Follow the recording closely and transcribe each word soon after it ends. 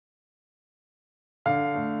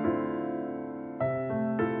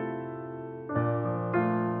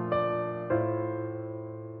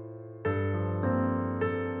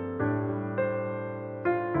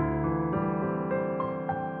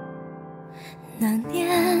那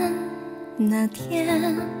年那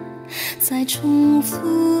天，再重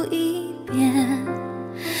复一遍，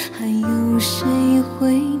还有谁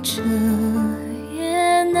会彻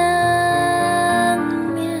夜难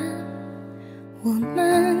眠？我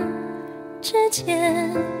们之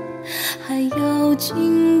间还要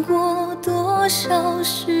经过多少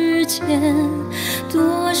时间，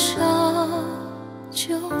多少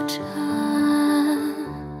纠缠？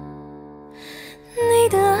你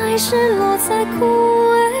的爱是落在枯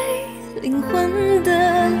萎灵魂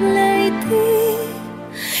的泪滴，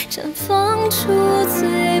绽放出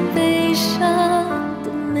最悲伤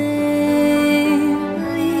的美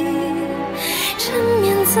丽，沉湎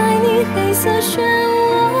在你黑色漩涡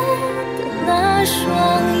的那双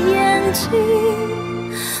眼睛，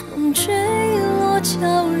梦坠落悄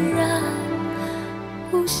然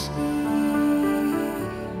无息。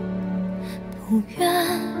不愿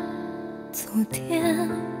昨天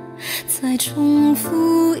再重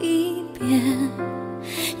复一遍，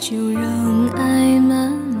就让爱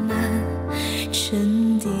慢慢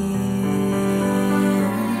沉淀。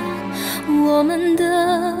我们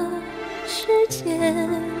的世界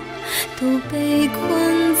都被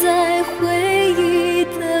困在回忆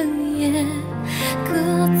的夜，各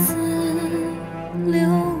自流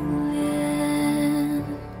连。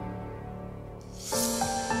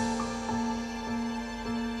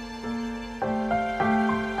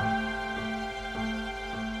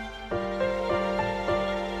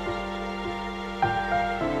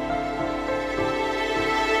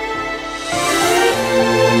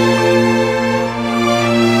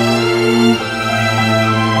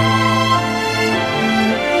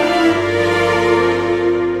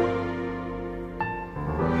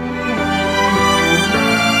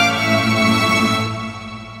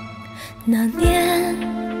那年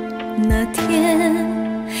那天，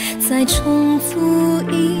再重复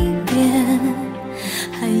一遍，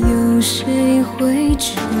还有谁会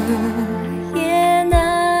彻